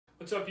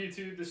What's up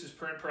YouTube? This is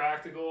Print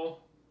Practical.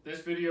 This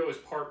video is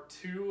part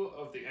 2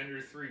 of the Ender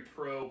 3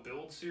 Pro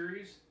build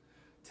series.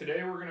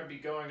 Today we're going to be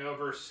going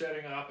over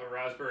setting up a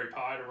Raspberry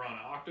Pi to run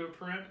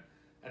Octoprint,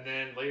 and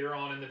then later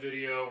on in the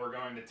video we're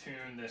going to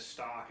tune this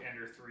stock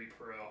Ender 3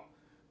 Pro.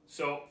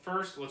 So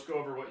first, let's go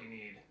over what you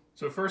need.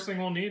 So first thing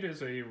we'll need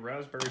is a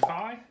Raspberry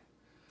Pi.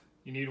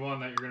 You need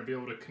one that you're going to be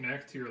able to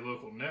connect to your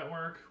local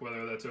network,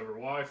 whether that's over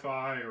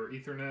Wi-Fi or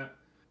Ethernet.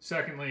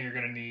 Secondly, you're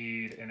going to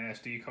need an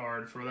SD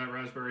card for that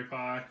Raspberry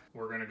Pi.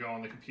 We're going to go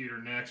on the computer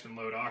next and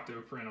load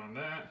Octoprint on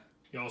that.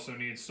 You also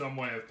need some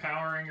way of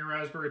powering your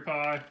Raspberry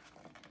Pi.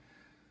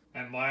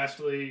 And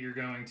lastly, you're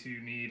going to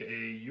need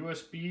a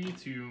USB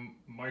to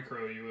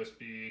micro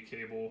USB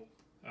cable,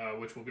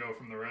 which will go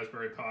from the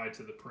Raspberry Pi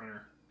to the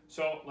printer.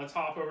 So let's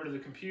hop over to the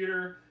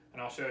computer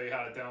and I'll show you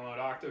how to download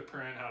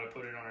Octoprint, how to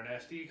put it on an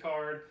SD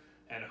card,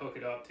 and hook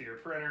it up to your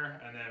printer,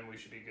 and then we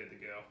should be good to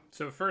go.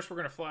 So first we're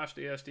going to flash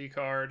the SD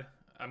card.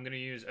 I'm going to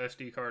use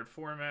SD card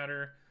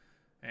formatter,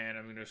 and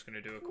I'm just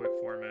going to do a quick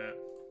format.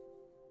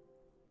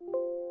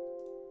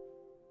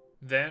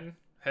 Then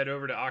head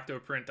over to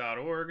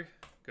octoprint.org,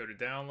 go to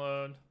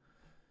download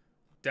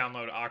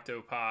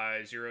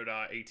Octopi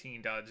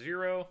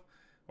 0.18.0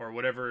 or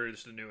whatever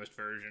is the newest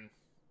version.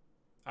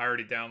 I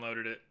already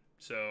downloaded it,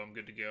 so I'm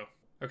good to go.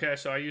 Okay,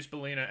 so I use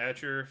Bellina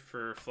Etcher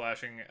for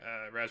flashing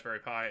Raspberry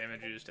Pi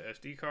images to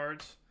SD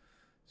cards.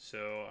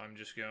 So I'm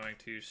just going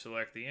to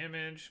select the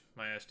image,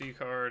 my SD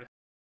card.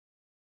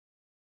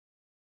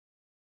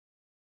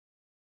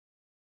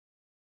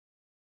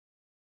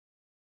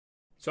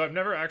 So I've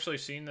never actually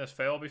seen this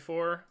fail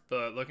before,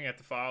 but looking at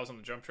the files on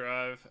the jump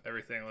drive,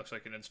 everything looks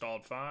like it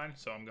installed fine,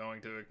 so I'm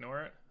going to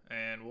ignore it.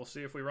 And we'll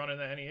see if we run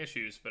into any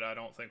issues, but I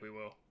don't think we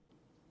will.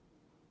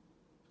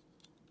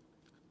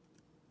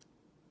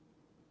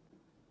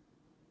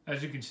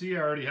 As you can see,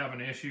 I already have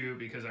an issue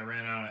because I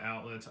ran out of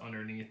outlets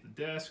underneath the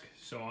disk,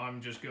 so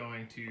I'm just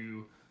going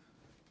to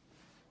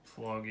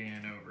plug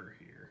in over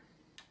here.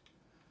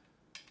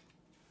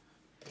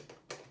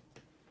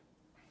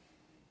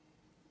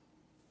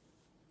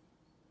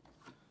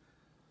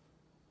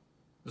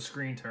 The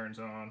screen turns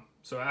on.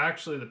 So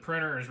actually the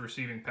printer is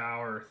receiving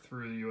power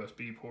through the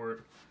USB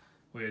port,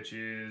 which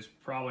is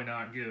probably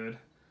not good,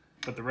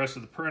 but the rest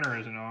of the printer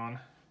isn't on.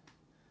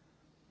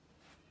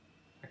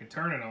 I can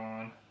turn it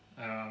on.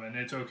 And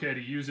it's okay to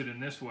use it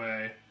in this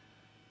way,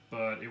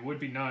 but it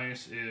would be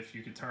nice if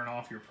you could turn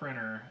off your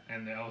printer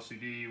and the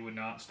LCD would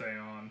not stay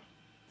on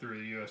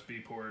through the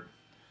USB port.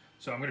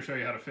 So I'm going to show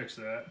you how to fix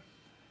that.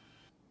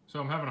 So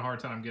I'm having a hard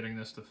time getting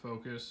this to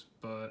focus,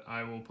 but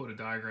I will put a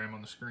diagram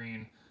on the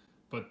screen.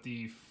 But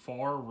the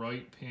far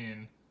right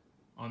pin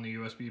on the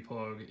USB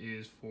plug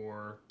is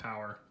for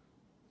power.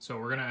 So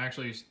we're going to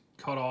actually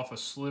cut off a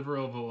sliver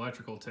of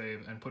electrical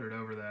tape and put it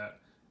over that,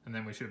 and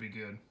then we should be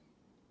good.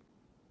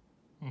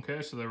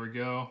 Okay, so there we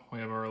go. We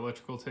have our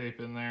electrical tape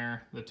in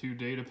there. The two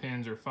data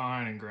pins are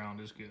fine and ground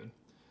is good.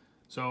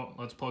 So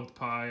let's plug the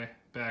Pi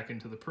back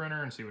into the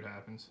printer and see what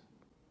happens.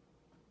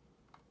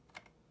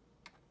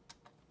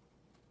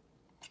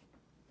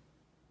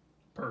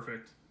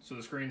 Perfect. So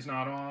the screen's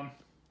not on.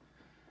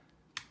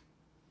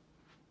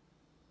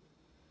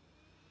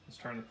 Let's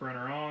turn the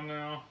printer on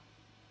now.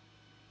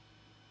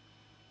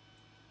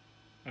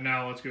 And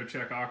now let's go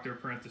check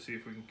Octoprint to see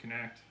if we can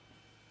connect.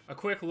 A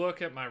quick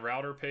look at my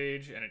router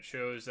page, and it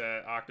shows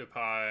that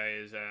Octopi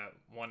is at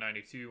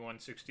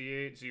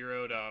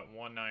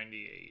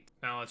 192.168.0.198.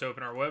 Now let's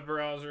open our web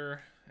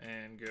browser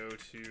and go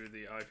to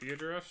the IP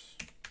address.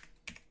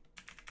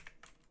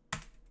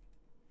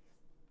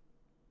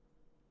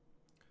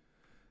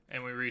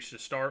 And we reach the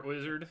start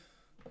wizard.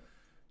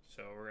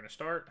 So we're going to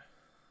start.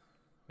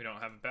 We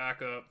don't have a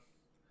backup.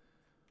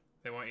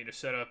 They want you to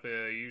set up a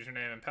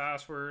username and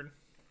password.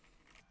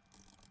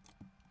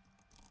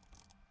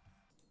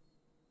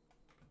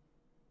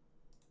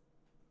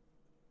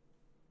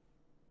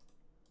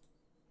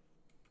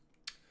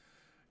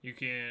 You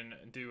can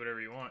do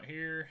whatever you want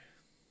here.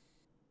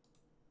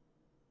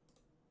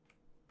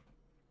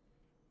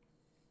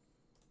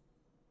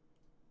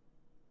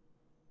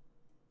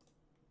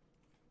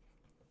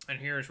 And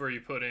here's where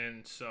you put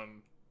in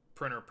some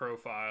printer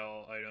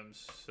profile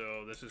items.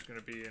 So this is going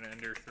to be an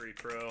Ender 3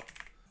 Pro.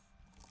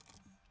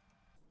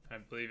 I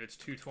believe it's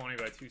 220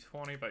 by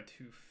 220 by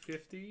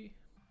 250.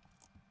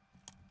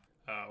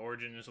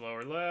 Origin is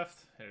lower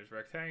left. It is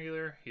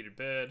rectangular, heated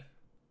bed.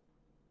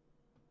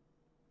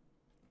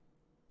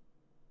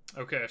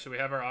 Okay, so we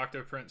have our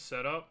Octoprint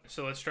set up.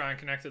 So let's try and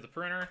connect to the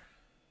printer.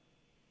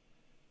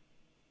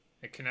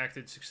 It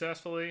connected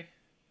successfully.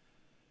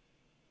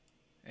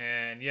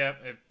 And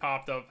yep, it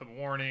popped up a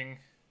warning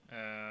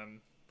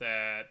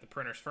that the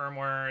printer's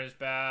firmware is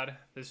bad.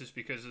 This is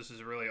because this is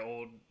a really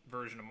old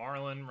version of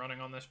Marlin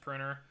running on this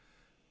printer.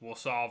 We'll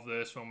solve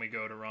this when we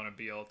go to run a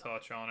BL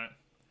Touch on it.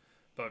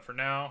 But for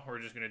now, we're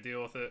just going to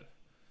deal with it.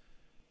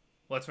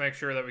 Let's make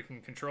sure that we can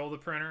control the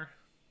printer.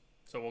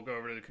 So we'll go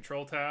over to the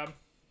Control tab.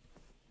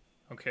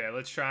 Okay,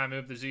 let's try and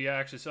move the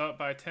Z-axis up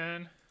by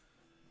 10.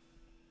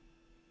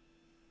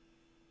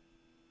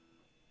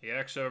 The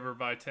X over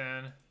by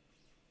 10.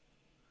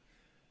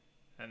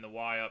 and the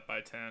Y up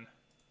by 10.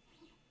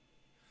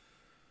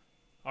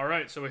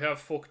 Alright, so we have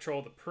full control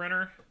of the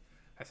printer.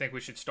 I think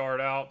we should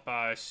start out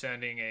by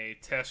sending a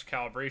test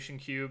calibration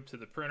cube to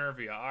the printer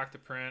via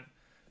Octoprint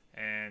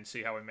and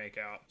see how we make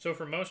out. So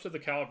for most of the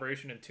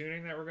calibration and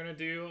tuning that we're going to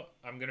do,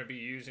 I'm going to be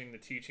using the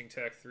Teaching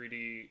Tech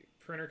 3D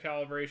printer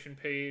calibration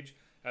page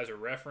as a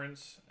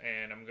reference,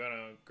 and I'm going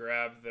to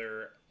grab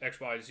their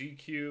XYZ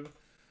cube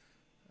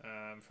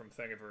from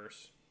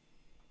Thingiverse.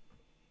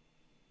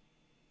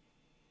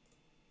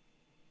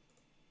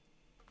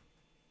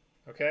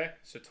 Okay,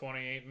 so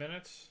 28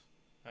 minutes.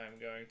 I'm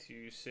going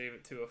to save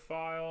it to a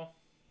file,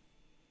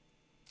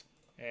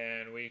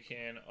 and we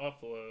can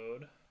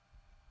upload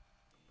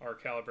our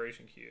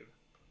calibration cube.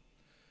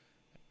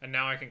 And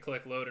now I can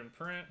click load and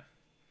print,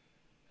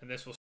 and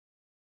this will.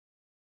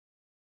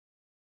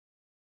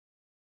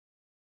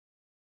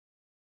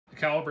 The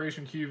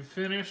calibration cube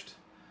finished.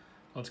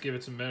 Let's give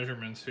it some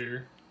measurements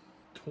here.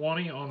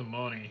 20 on the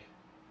money.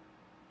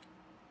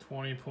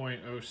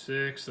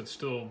 20.06, that's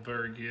still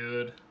very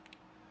good.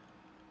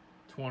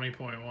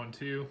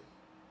 20.12.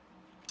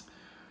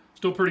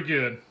 Still pretty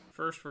good.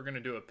 First, we're going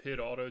to do a PID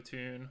auto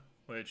tune,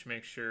 which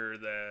makes sure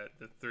that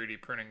the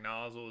 3D printing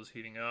nozzle is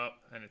heating up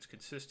and it's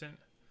consistent.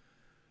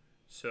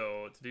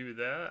 So to do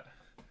that,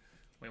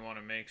 we want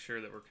to make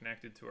sure that we're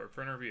connected to our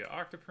printer via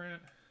Octoprint.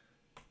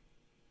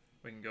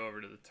 We can go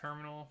over to the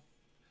terminal,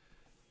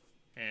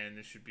 and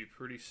this should be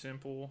pretty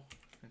simple.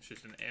 It's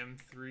just an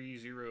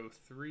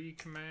M303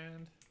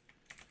 command,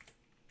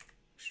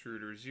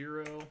 Extruder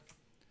 0,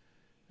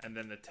 and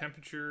then the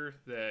temperature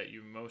that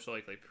you most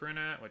likely print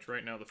at, which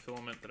right now the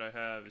filament that I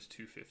have is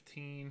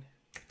 215,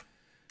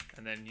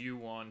 and then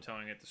U1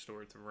 telling it to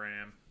store it to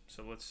RAM.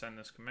 So let's send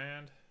this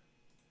command.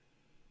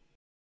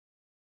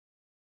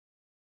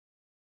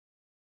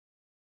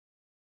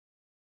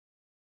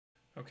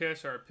 Okay,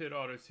 so our PID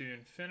auto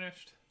tune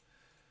finished.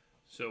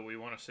 So we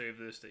want to save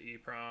this to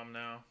EEPROM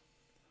now,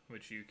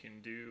 which you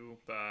can do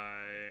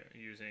by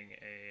using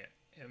a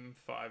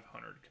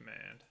M500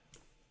 command.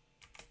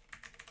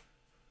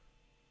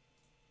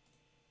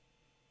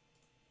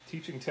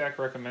 Teaching Tech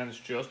recommends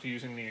just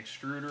using the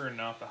extruder and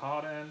not the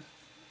hot end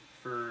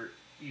for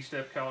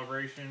E-step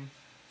calibration.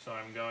 So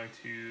I'm going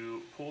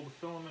to pull the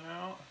filament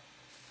out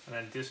and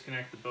then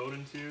disconnect the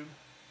Bowden tube.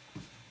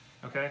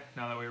 Okay,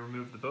 now that we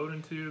removed the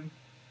Bowden tube,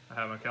 I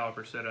have my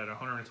caliper set at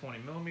 120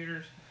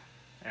 millimeters,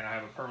 and I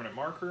have a permanent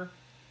marker.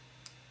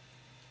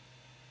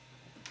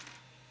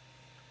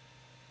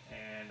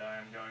 And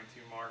I'm going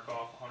to mark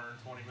off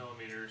 120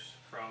 millimeters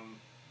from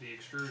the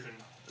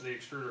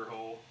extruder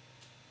hole.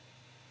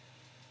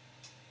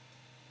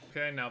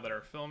 Okay, now that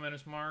our filament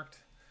is marked,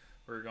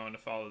 we're going to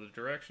follow the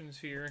directions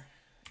here.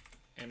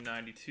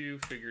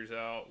 M92 figures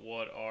out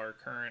what our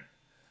current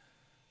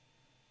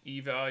E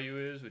value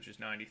is, which is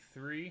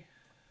 93.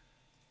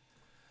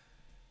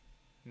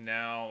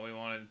 Now we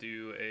want to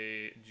do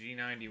a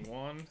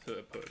G91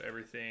 to put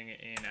everything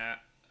in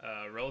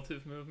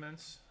relative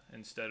movements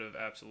instead of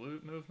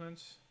absolute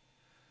movements.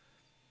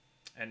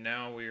 And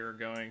now we are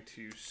going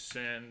to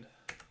send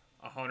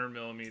 100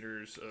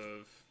 millimeters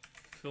of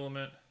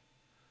filament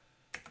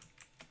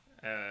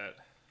at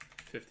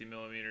 50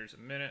 millimeters a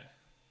minute.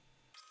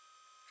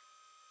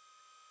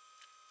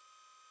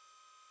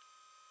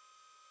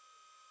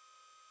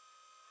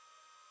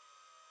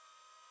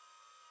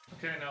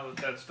 Okay, now that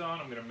that's done,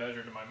 I'm going to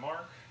measure to my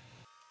mark.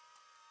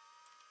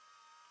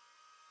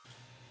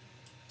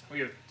 We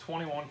have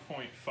 21.5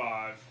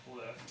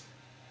 left.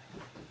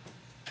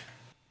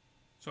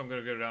 So I'm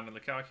going to go down to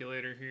the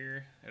calculator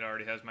here. It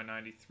already has my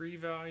 93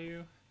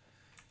 value,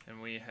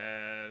 and we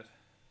had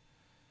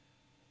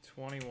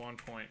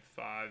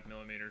 21.5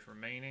 millimeters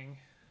remaining.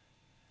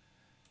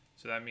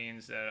 So that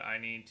means that I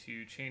need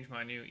to change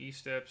my new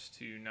E-steps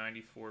to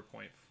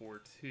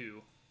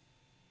 94.42.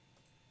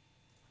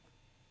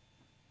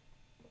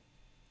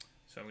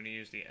 So I'm going to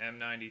use the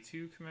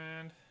M92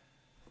 command.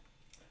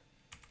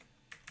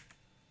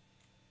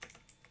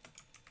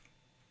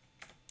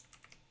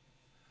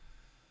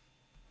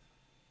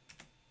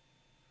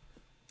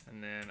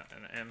 And then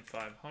an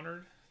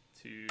M500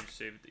 to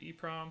save it to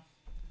EEPROM.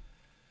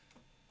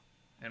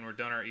 And we're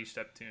done our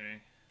E-step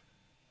tuning.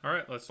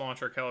 Alright, let's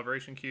launch our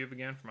calibration cube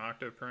again from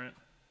Octoprint.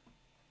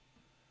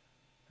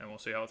 And we'll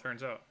see how it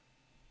turns out.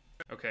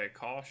 Okay,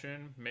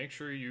 caution, make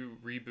sure you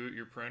reboot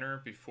your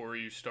printer before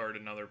you start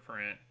another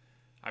print.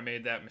 I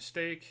made that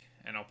mistake,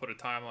 and I'll put a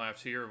time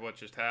lapse here of what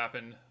just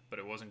happened, but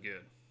it wasn't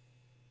good.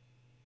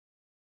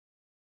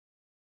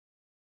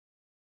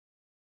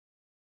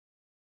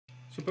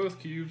 So both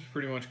cubes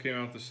pretty much came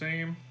out the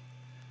same,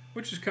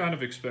 which is kind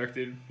of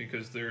expected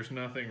because there's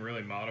nothing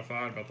really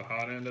modified about the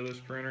hot end of this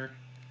printer.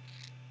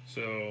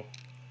 So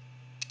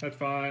that's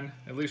fine.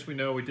 At least we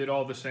know we did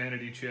all the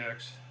sanity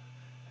checks.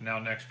 And now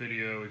next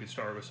video we can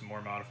start with some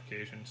more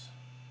modifications.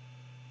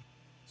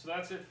 So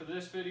that's it for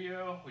this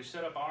video. We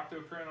set up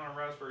Octoprint on a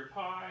Raspberry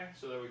Pi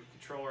so that we can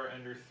control our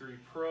Ender 3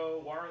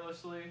 Pro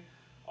wirelessly.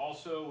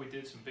 Also, we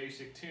did some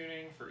basic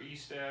tuning for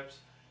E-steps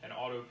and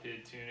auto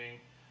PID tuning.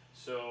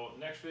 So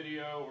next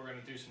video, we're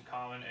going to do some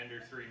common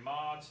Ender 3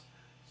 mods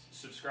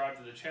Subscribe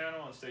to the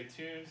channel and stay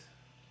tuned.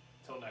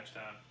 Until next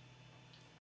time.